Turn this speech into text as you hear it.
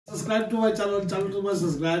Subscribe to my channel to my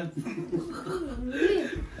subscribe.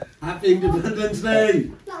 Happy Independence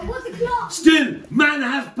Day. What's the clock? Still, man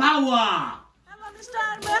has power. I'm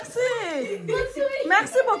understand.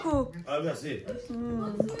 Merci beaucoup. Merci.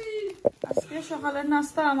 আজকে সকালের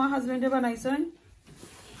নাস্তা আমার হাজবেন্ডে বানাইছেন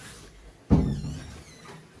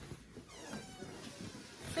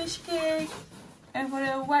fish cake, এরপরে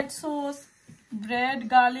white sauce, bread,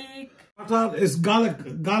 garlic. Butter is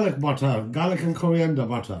garlic butter, garlic and coriander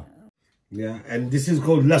butter. Yeah, and this is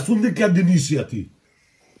called lasun de cadiniciati.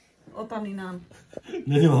 Otani naam.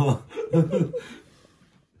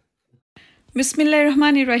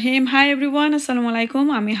 Bismillahirrahmanirrahim. Hi everyone, assalamu alaikum.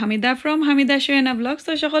 Ami Hamida from Hamida Shoena Vlogs.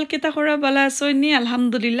 So সকল কিতা খরা bala আছেননি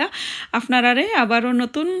alhamdulillah. আপনারারে আবারো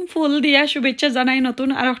নতুন ফুল দিয়া শুভেচ্ছা জানাই নতুন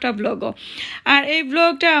আরেকটা ব্লগ। আর এই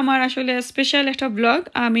ব্লগটা আমার আসলে স্পেশাল একটা ব্লগ।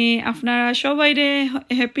 আমি আপনারা সবাইরে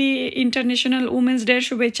হ্যাপি ইন্টারন্যাশনাল উমেন্স ডে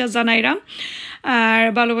শুভেচ্ছা জানাইরাম। আর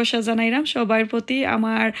ভালোবাসা জানাইরাম সবার প্রতি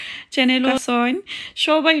আমার চ্যানেল সয়ন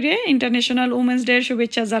সবাইরে ইন্টারন্যাশনাল উমেন্স ডে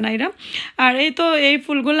শুভেচ্ছা জানাইরাম। আর এই তো এই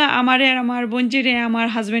ফুলগুলা আমারে আর আমার বঞ্জিরে আমার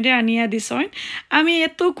হাজবেন্ডে আনিয়া দিছেন। আমি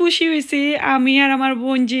এত খুশি হইছি আমি আর আমার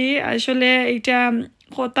বঞ্জি আসলে এটা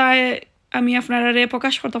কথায় আমি আপনারারে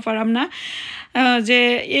প্রকাশ করতে পারলাম না যে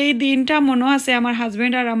এই দিনটা মনে আছে আমার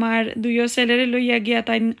হাজবেন্ড আর আমার দুইও ছেলেরে লইয়া গিয়া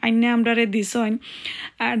তাই আইনে আমরারে দিছেন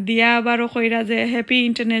আর দিয়া আবারও কইরা যে হ্যাপি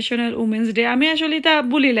ইন্টারন্যাশনাল উমেন্স ডে আমি আসলে তা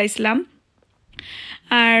বলি লাইছিলাম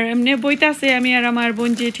আর এমনি বইতাছে আমি আর আমার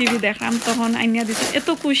বঞ্জি টিভি দেখলাম তখন আইনিয়া দিছে এত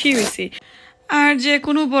খুশি হয়েছি আর যে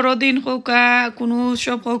কোনো বড়দিন হোকা কোনো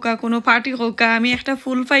উৎসব হোকা কোনো পার্টি হোকা আমি একটা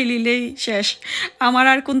ফুল পাইলিলেই শেষ আমার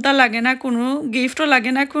আর কোনটা লাগে না কোনো গিফটও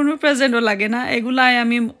লাগে না কোনো প্রেজেন্টও লাগে না এগুলাই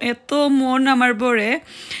আমি এত মন আমার ভরে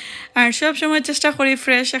আর সব সময় চেষ্টা করি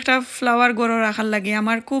ফ্রেশ একটা ফ্লাওয়ার গড়ো রাখার লাগে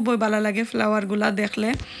আমার খুব ভালো লাগে ফ্লাওয়ারগুলা দেখলে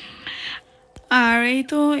আর এই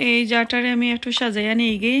তো এই জারটারে আমি একটু সাজাইয়া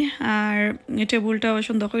নিয়ে গিয়ে আর টেবিলটাও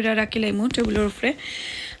সুন্দর করে রাখিলাম টেবিলের উপরে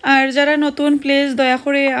আর যারা নতুন প্লিজ দয়া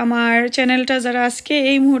করে আমার চ্যানেলটা যারা আজকে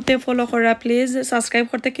এই মুহূর্তে ফলো করা প্লিজ সাবস্ক্রাইব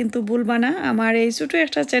করতে কিন্তু ভুলবা না আমার এই ছোট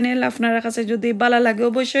একটা চ্যানেল আপনার কাছে যদি ভালো লাগে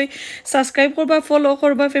অবশ্যই সাবস্ক্রাইব করবা ফলো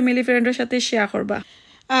করবা ফ্যামিলি ফ্রেন্ডের সাথে শেয়ার করবা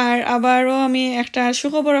আর আবারও আমি একটা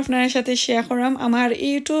সুখবর আপনার সাথে শেয়ার করলাম আমার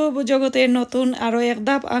ইউটিউব জগতের নতুন আরও এক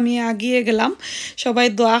ধাপ আমি আগিয়ে গেলাম সবাই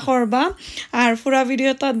দোয়া করবা আর পুরা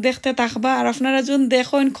ভিডিওটা দেখতে থাকবা আর আপনারা যখন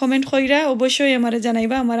দেখেন কমেন্ট কইরা অবশ্যই আমারে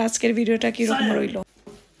জানাইবা আমার আজকের ভিডিওটা কিরকম রইল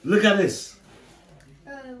Look at this.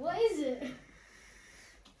 What is it?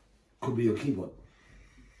 Could be your keyboard.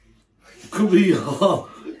 Could be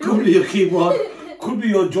your keyboard. Could be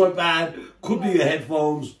your joypad. Could be your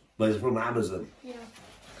headphones. But it's from Amazon.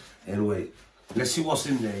 Yeah. Anyway, let's see what's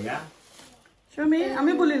in there, yeah? Show me.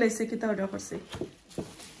 আমি বলি লাইছি কিটা order করছি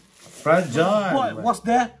Fragile. What's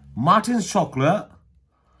there? Martin's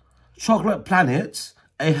Chocolate Planets.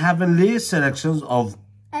 A heavenly selections of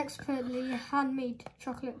Expertly handmade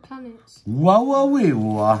chocolate planets.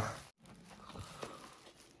 wow.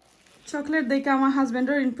 Chocolate দেখে আমার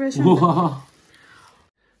হাজবেন্ডের impression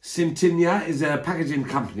Setinya is a packaging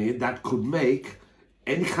company that could make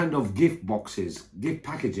any kind of gift boxes, gift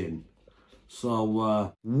packaging. So,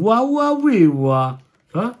 wow.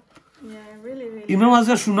 Huh? Yeah, really. You know, as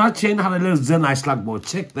a shuna chain had a little nice like board.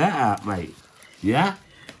 Check that out, mate. Yeah?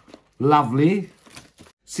 Lovely.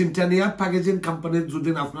 Setinya packaging company যদি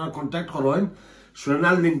আপনারা contact করেন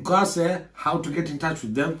শোনার link আছে how to get in touch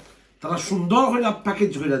with them তারা সুন্দর করে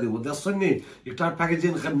package করে দেব দেখছেন নি একটা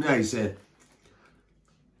প্যাকেজিং কেমনে আইছে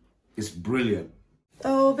It's brilliant.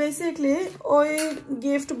 তো বেসিক্যালি ওই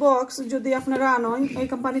গিফট বক্স যদি আপনারা আনেন এই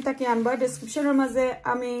কোম্পানি থেকে আনবা ডেসক্রিপশনের মাঝে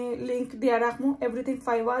আমি লিংক দিয়া রাখমু এভরিথিং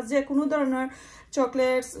পাইবা যে কোনো ধরনের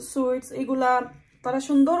চকলেটস সুইটস এগুলা তারা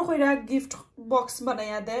সুন্দর কইরা গিফট বক্স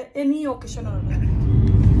বানাইয়া দেয় এনি অকেশনের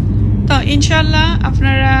তো ইনশাআল্লাহ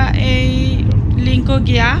আপনারা এই লিংকও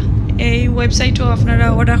গিয়া এই ওয়েবসাইটও আপনারা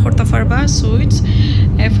অর্ডার করতে পারবা সুইটস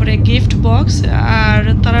এরপরে গিফট বক্স আর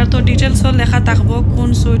তারা তো ডিটেলসও লেখা থাকবো কোন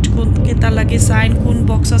সুইট কোন কিতা লাগে সাইন কোন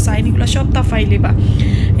বক্সও সাইন এগুলো সবটা ফাইলিবা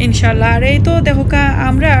ইনশাআল্লাহ আর এই তো দেখোকা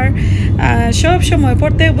আমরা সব সময়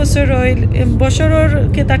প্রত্যেক বছরের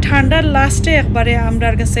কিতা ঠান্ডার লাস্টে একবারে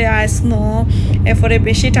আমরার কাছে স্নো এরপরে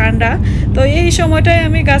বেশি ঠান্ডা তো এই সময়টায়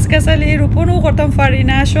আমি গাছগাছালি রোপণও করতাম পারি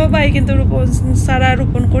না সবাই কিন্তু সারা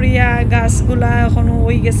রোপণ করিয়া গাছগুলা এখনো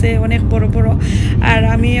হয়ে গেছে অনেক বড় বড় আর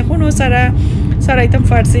আমি এখনো সারাইতাম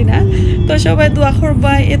পারছি না তো সবাই দোয়া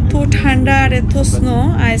করবা এত ঠান্ডা আর এত স্নো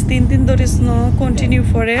আজ 3 দিন ধরে স্নো কন্টিনিউ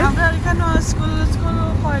করে আমরা এখানে স্কুল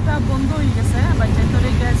কয়টা বন্ধ হয়ে গেছে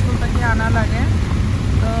বাচ্চাদের স্কুল থেকে আনা লাগে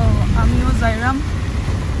তো আমিও যাইলাম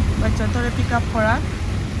বাচ্চাদের পিক আপ করা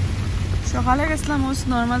সকালে গেছিলাম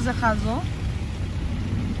স্নোর মাঝে কাজও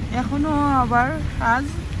এখনো আবার কাজ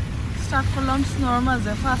স্টার্ট করলাম স্নোর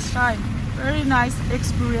মাঝে first time very nice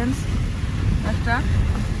experience একটা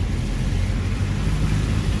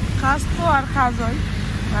খাস তো আর খাজ হয়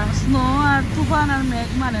স্নো আর তুফান আর মেঘ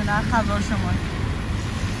মানে না খাজর সময়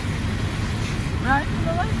রাইট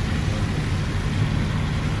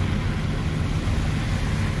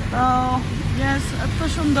তো ইয়েস এত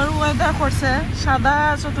সুন্দর ওয়েদার করছে সাদা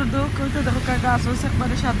চতুর্দিক ওইটা দেখো গাছ হচ্ছে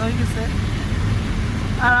একবারে সাদা হয়ে গেছে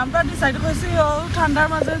আর আমরা ডিসাইড করছি ও ঠান্ডার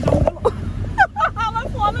মাঝে আমার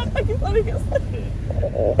ফোন একটা কি পড়ে গেছে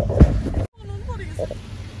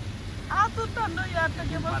এত ঠান্ডা ইয়ারটা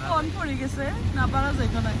কি আমার ফোন পড়ে গেছে না পারা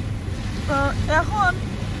যাইতো না তো এখন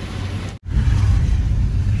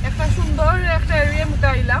একটা সুন্দর একটা এরিয়া মধ্যে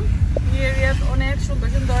আইলাম এই এরিয়াত অনেক সুন্দর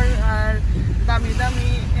সুন্দর আর দামি দামি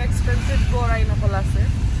এক্সপেন্সিভ গড়াই নকল আছে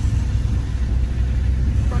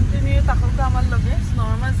কন্টিনিউ থাকুক আমার লগে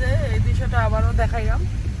স্নোর মাঝে এই দৃশ্যটা আবারও দেখাইলাম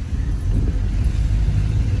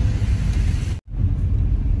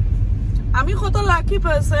আমি কত লাকি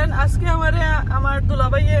পার্সন আজকে আমার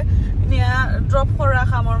দুলাভাইয়ে নিয়ে ড্রপ করে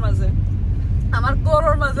রাখা আমার মাঝে আমার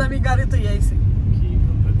গড়ের মাঝে আমি গাড়িতে আইছি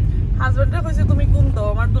হাজবেন্ডে কইছে তুমি কোন দাও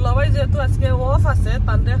আমার দুলাভাই যেহেতু আজকে অফ আছে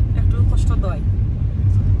তাদের একটু কষ্ট দেয়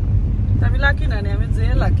আমি লাকি না আমি যে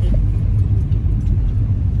লাকি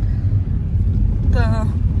তো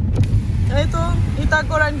এই তো ইটা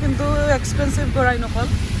গড়াইন কিন্তু এক্সপেন্সিভ গড়াই নকল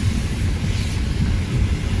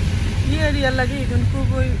ই এরিয়ার লাগে এখন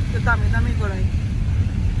খুবই দামি দামি গড়াই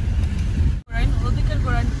ওদিকের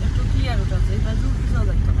গড়াইন একটু ক্লিয়ার উঠাচ্ছে এই বাজু কিছু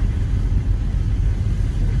দেখতো না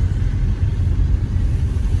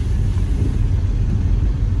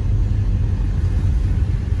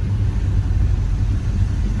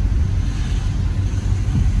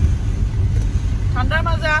ঠান্ডার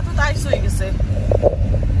মাঝে এত আইস হয়ে গেছে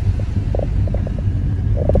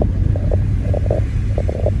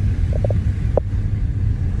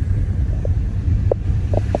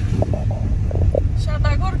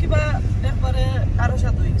সাদাগর কিবা একবারে আরো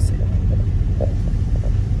সাদ হয়ে গেছে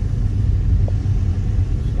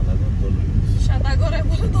সাদাগর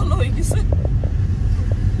একবারে দল হয়ে গেছে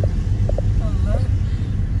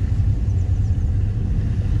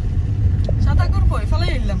সাদাগর কই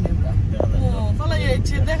ফালাই এলাম আমরা ফালাই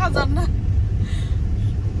আইছে দেখা যান না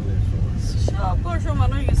সব ঘর সমান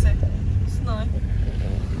হয়ে গেছে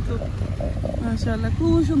মাশাআল্লাহ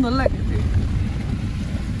খুব সুন্দর লাগে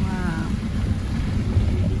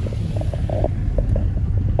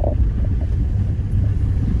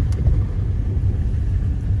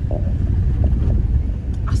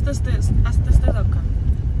আস্তে আস্তে আস্তে আস্তে দরকার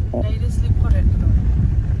গাড়ি স্লিপ করে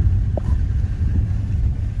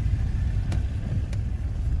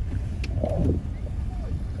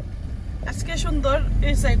আজকে সুন্দর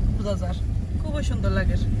এই সাইড বাজার খুবই সুন্দর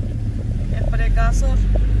লাগে এরপরে গাছর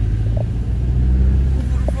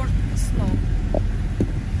উপর স্নো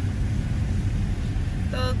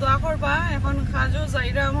তো দোয়া করবা এখন কাজও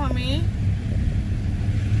যাইরাম আমি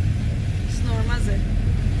স্নোর মাঝে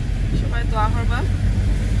সবাই দোয়া করবা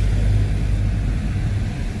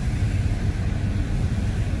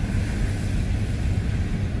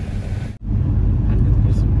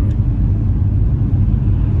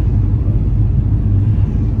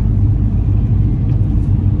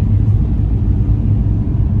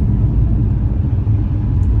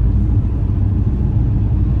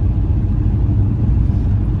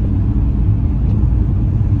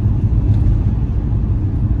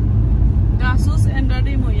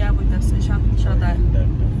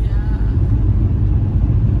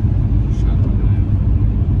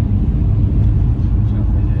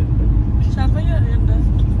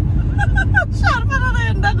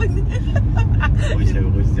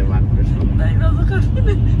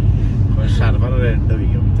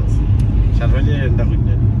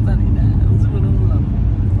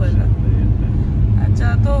আচ্ছা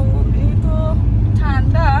তো এই তো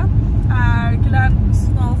ঠান্ডা আর কিলান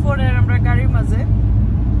স্নোফলের আমরা গাড়ির মাঝে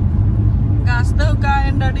গাছটাও গা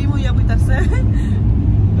এন্ডারি হইয়া বইতাছে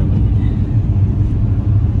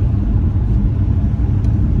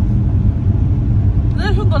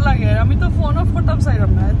সুন্দর লাগে আমি তো ফোন অফ করতাম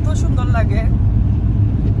চাইলাম না এত সুন্দর লাগে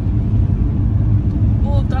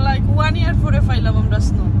ও তা লাইক 1 ইয়ার পরে পাইলাম আমরা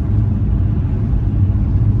স্নো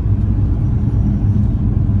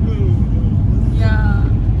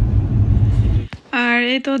আর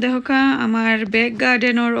এই তো দেখা আমার ব্যাক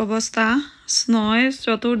গার্ডেনের অবস্থা স্নোয়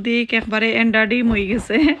চতুর্দিক একবারে এন্ডারি মই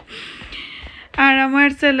গেছে আর আমার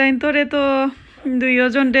ছেলেন তোরে তো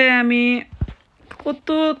দুইজনরে আমি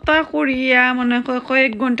কতটা করিয়া মনে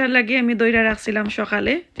কয়েক ঘন্টা লাগে আমি দইরা রাখছিলাম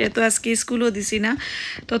সকালে যেহেতু আজকে স্কুলও দিছি না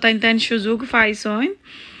তো তাইন সুযোগ পাইছইন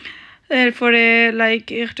এরপরে লাইক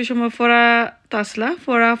একটু সময় ফোরা তাসলা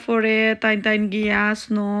ফোরে তাইন গিয়া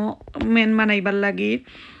স্নো মেন মানাইবার লাগি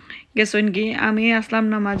গেছন গি আমি আসলাম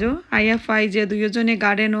নামাজও আইয়া ফাই যে দুইজনে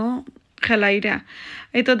গার্ডেনও খেলাইরা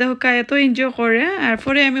এই তো দেখো এত এনজয় করে আর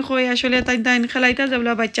পরে আমি কই আসলে তাইন খেলাইতা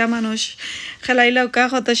যাবলা বাচ্চা মানুষ খেলাইলাও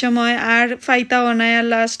কত সময় আর ফাইতাও নাই আর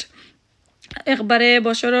লাস্ট একবারে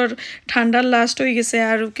বছরের ঠান্ডার লাস্ট হয়ে গেছে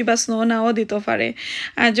আর কিবা স্নো নাও দিতে পারে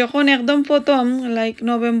আর যখন একদম প্রথম লাইক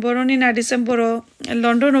নভেম্বরও না ডিসেম্বরও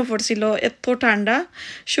লন্ডনও পড়ছিল এত ঠান্ডা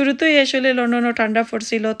শুরুতেই আসলে লন্ডনও ঠান্ডা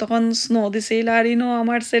পড়ছিল তখন স্নো দিছিল আর ইনো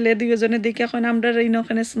আমার ছেলে দুজনের দিকে এখন আমরা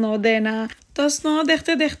ইনোখানে স্নো দেয় না তো স্নো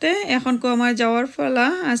দেখতে দেখতে এখন আমার যাওয়ার ফলা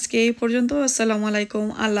আজকে এই পর্যন্ত আসসালামু আলাইকুম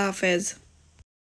আল্লাহ হাফেজ